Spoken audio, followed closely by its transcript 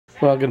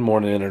Well, good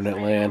morning, Internet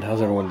Land.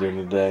 How's everyone doing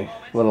today?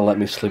 Want to let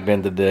me sleep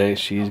in today.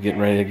 She's getting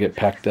ready to get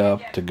packed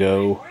up to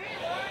go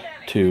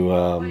to,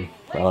 I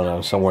don't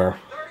know, somewhere,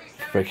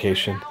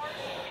 vacation,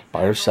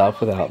 by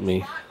herself without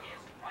me.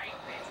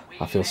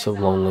 I feel so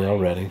lonely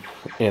already.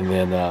 And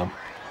then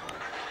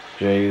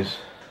Jay's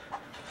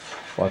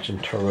watching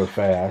Turbo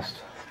Fast.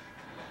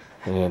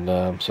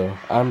 And so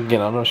I'm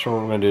not sure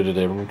what we're going to do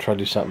today. We're going to try to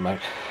do something. I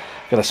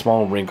got a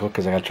small wrinkle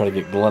because I got to try to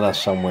get Glenna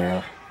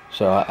somewhere.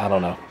 So I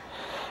don't know.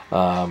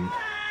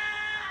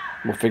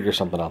 We'll figure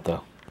something out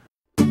though.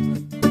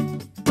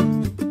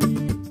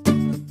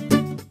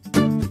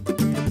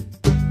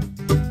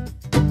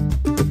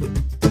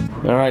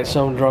 Alright,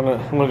 so I'm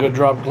gonna go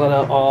drop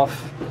Glenna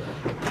off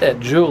at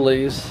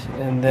Julie's,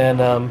 and then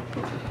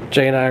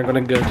Jay and I are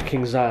gonna go to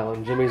Kings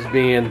Island. Jimmy's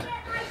being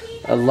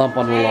a lump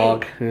on the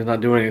log. He's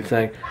not doing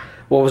anything.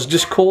 Well, it was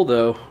just cool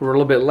though. We were a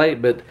little bit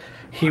late, but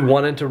he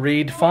wanted to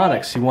read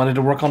phonics. He wanted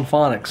to work on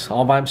phonics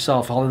all by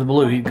himself, all in the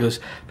blue. He goes,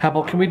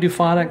 "Papa, can we do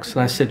phonics?"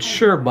 And I said,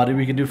 "Sure, buddy,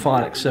 we can do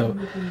phonics." So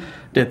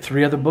did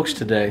 3 other books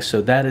today.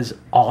 So that is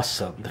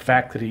awesome. The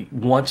fact that he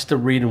wants to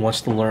read and wants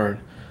to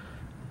learn.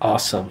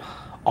 Awesome.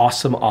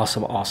 Awesome,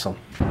 awesome, awesome.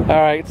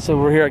 All right, so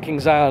we're here at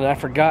Kings Island. I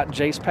forgot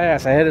Jay's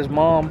pass. I had his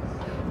mom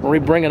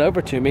bring it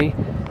over to me.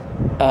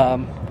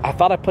 I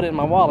thought I put it in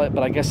my wallet,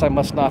 but I guess I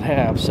must not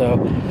have. So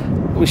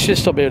we should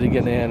still be able to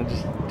get in.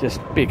 Just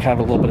be kind of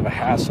a little bit of a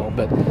hassle,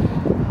 but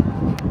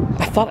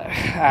I thought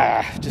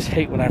I just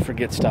hate when I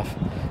forget stuff.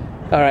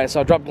 All right,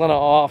 so I dropped Glenna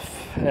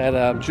off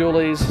at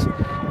Julie's.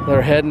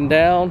 They're heading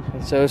down,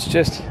 and so it's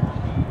just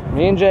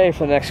me and Jay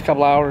for the next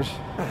couple hours,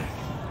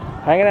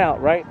 hanging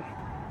out, right?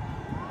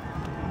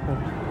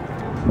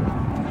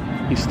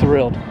 He's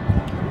thrilled.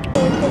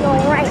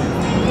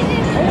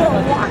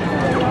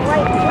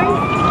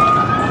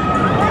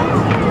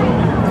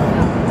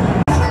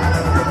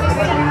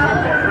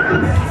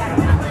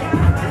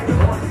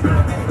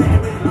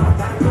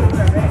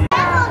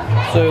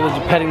 So there's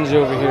a petting zoo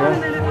over here.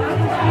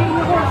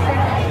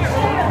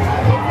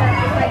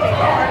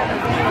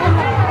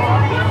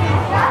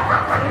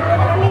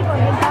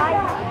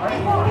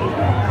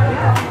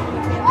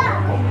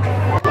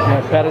 You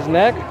gonna pat his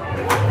neck? You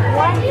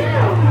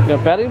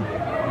gonna pet him?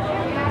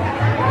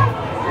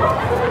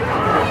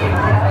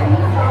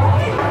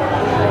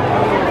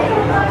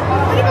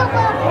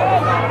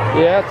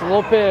 Yeah, it's a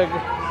little pig.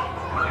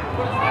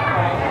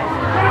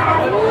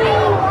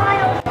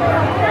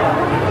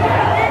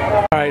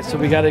 Alright, so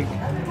we gotta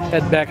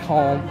head back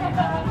home.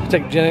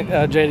 Take Jay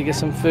to get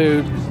some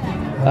food.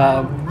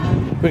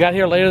 We got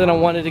here later than I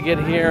wanted to get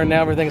here, and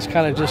now everything's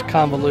kind of just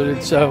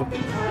convoluted, so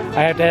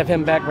I have to have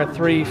him back by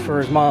 3 for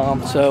his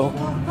mom, so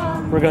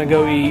we're gonna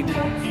go eat.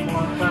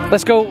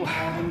 Let's go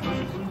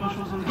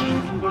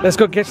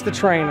catch the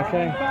train,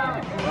 okay?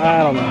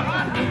 I don't know.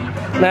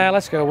 Nah,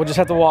 let's go. We'll just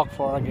have to walk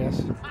for it, I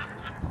guess.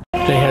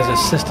 Jay has a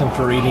system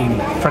for eating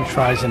French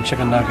fries and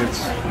chicken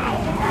nuggets.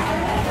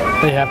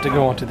 They have to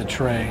go onto the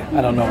tray.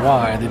 I don't know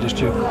why. They just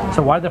do.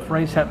 So why did the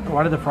fries have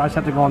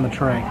to go on the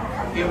tray?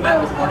 That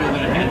was harder than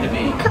it had to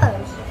be.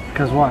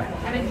 Because why?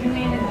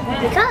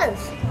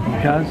 Because.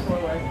 Because?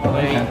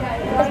 Okay.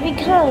 It's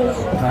because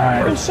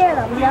we share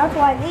them. That's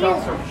why these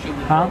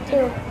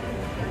two.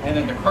 And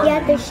then the You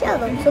have to share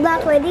them. So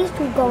that's why these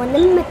two go in the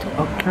middle.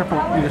 Oh, careful.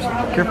 You just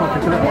careful.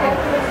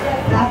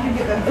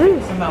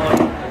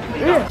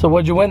 So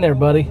what'd you win there,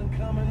 buddy?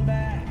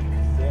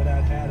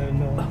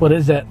 What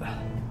is that?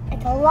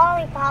 It's a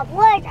lollipop,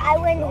 which I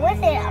win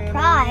with it a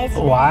prize.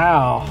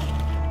 Wow.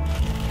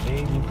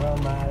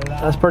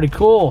 That's pretty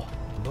cool.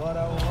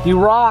 You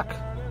rock.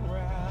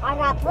 I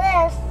got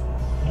this.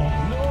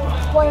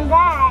 One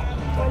that.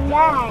 One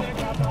that.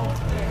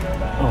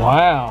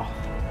 Wow.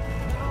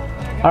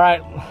 All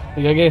right,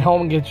 we gotta get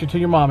home and get you to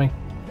your mommy.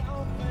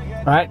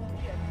 All right?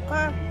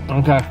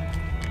 Okay.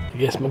 I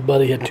guess my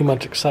buddy had too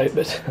much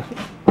excitement.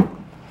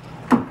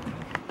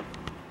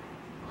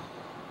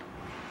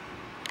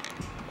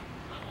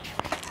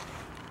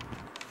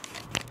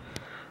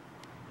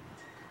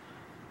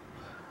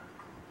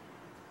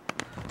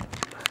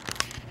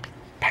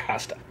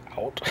 Passed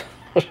out.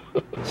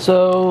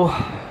 So,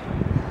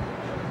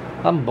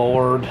 I'm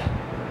bored.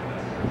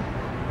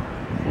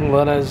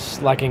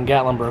 Glenna's like in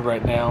Gatlinburg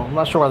right now. I'm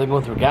not sure why they're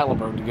going through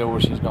Gatlinburg to go where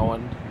she's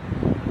going.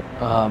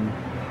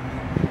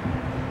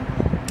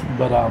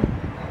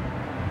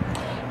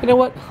 You know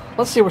what?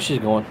 Let's see where she's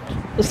going.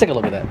 Let's take a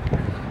look at that.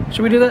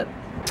 Should we do that?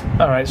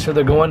 Alright, so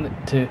they're going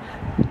to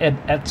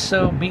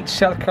Etso Beach,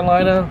 South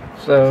Carolina.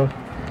 So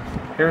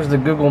here's the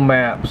Google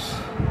Maps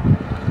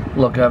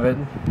look of it.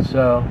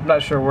 So I'm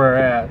not sure where we're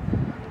at.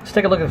 Let's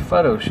take a look at the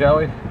photo, shall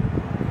we?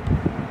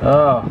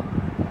 Oh,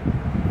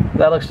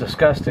 that looks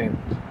disgusting.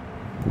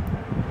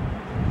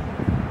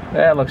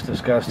 That looks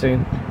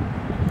disgusting.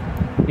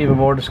 Even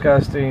more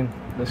disgusting.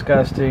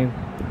 Disgusting.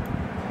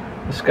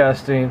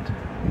 Disgusting.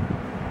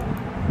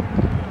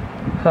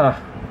 Huh.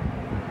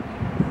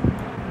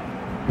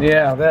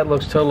 Yeah, that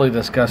looks totally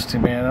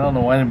disgusting, man. I don't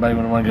know why anybody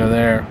would want to go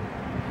there.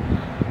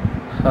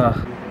 Huh.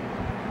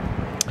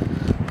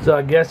 So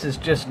I guess it's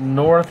just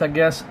north, I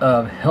guess,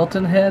 of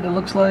Hilton Head, it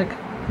looks like.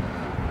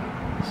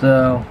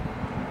 So,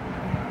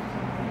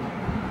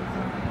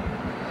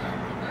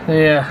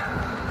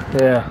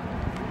 yeah.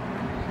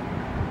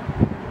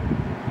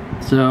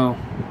 So,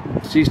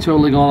 she's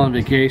totally gone on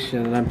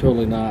vacation and I'm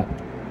totally not.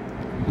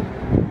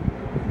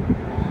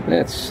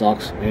 That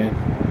sucks, man.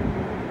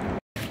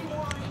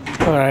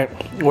 Alright,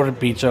 ordered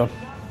pizza,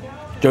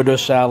 Jojo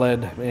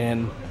salad,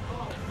 and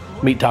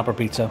meat topper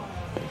pizza.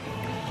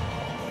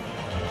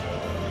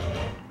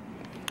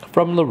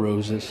 From La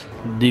Rosa's.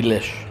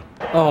 Delish.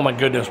 Oh my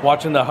goodness,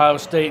 watching the Ohio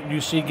State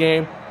UC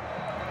game.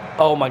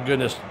 Oh my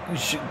goodness,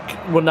 you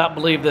would not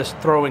believe this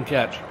throw and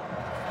catch.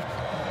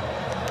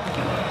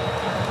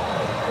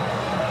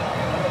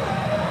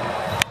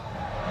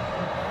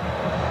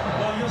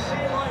 Well, you'll see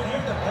it right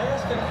here, the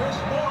pass to Chris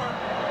Moore.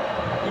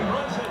 He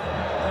runs it a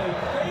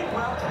fade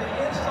route to the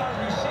inside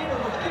receiver,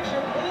 which gives you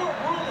more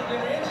room in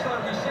the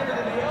inside receiver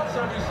than the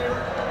outside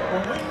receiver.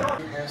 When we thought...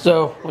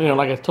 So, you know,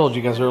 like I told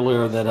you guys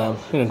earlier that,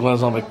 you know,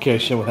 Glenn's on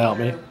vacation without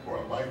me.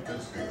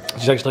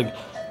 She's actually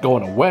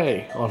going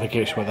away on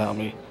vacation without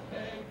me.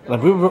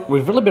 And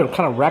we've really been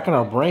kind of racking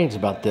our brains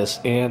about this,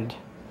 and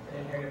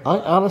I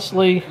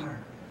honestly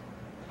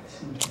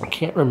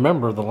can't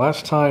remember the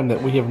last time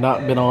that we have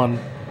not been on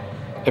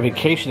a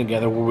vacation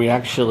together where we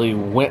actually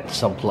went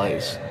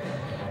someplace.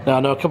 Now, I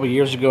know a couple of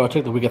years ago I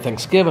took the week of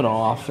Thanksgiving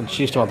off, and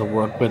she still had to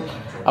work, but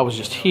I was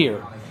just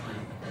here.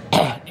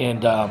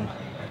 And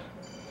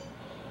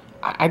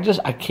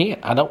I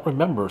can't. I don't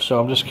remember, so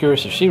I'm just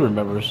curious if she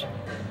remembers.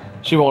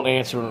 She won't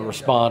answer or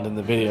respond in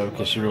the video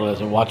because she really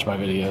doesn't watch my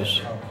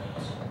videos.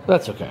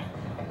 That's okay.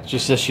 She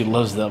says she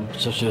loves them,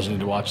 so she doesn't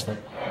need to watch them.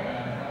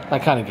 I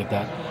kind of get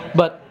that.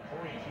 But,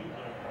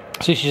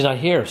 see, she's not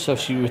here, so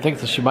she would think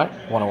that she might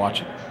want to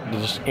watch it to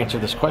just answer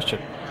this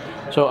question.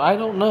 So, I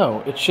don't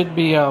know. It should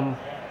be, I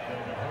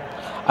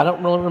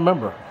don't really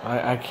remember.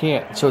 I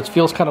can't. So, it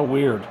feels kind of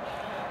weird.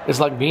 It's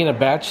like being a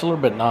bachelor,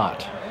 but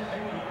not.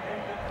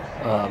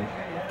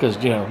 Because,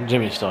 you know,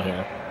 Jimmy's still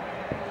here.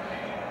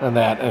 And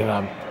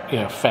I'm, you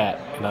know, fat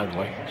and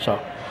ugly. So,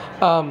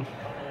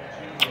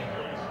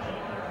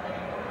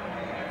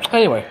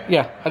 anyway,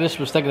 yeah, I just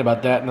was thinking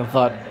about that and I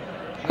thought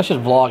I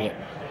should vlog it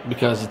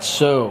because it's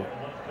so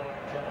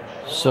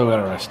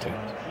interesting.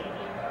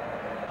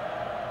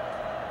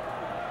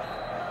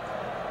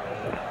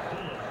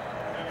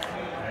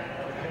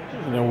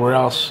 You know, where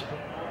else?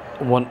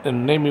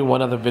 And name me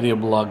one other video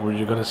blog where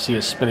you're going to see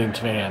a spinning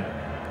fan.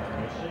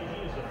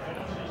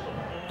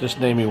 Just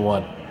name me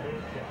one.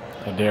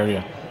 I dare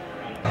you.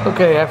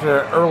 Okay, after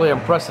an early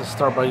impressive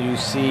start by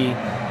UC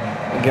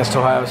against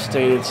Ohio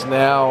State, it's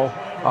now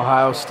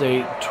Ohio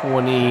State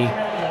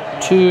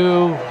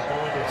 22,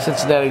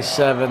 Cincinnati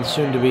 7,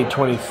 soon to be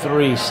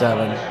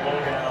 23-7.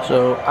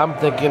 So I'm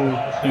thinking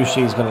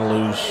UC is going to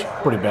lose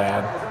pretty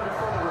bad.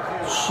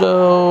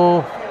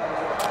 So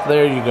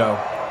there you go.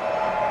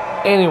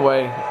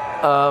 Anyway,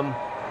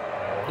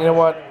 you know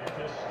what?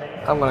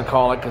 I'm going to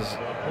call it because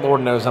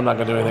Lord knows I'm not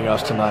going to do anything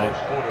else tonight.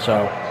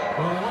 So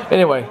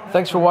anyway,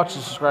 thanks for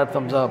watching. Subscribe,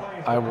 thumbs up.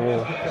 I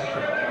will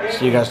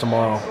see you guys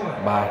tomorrow.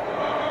 Bye.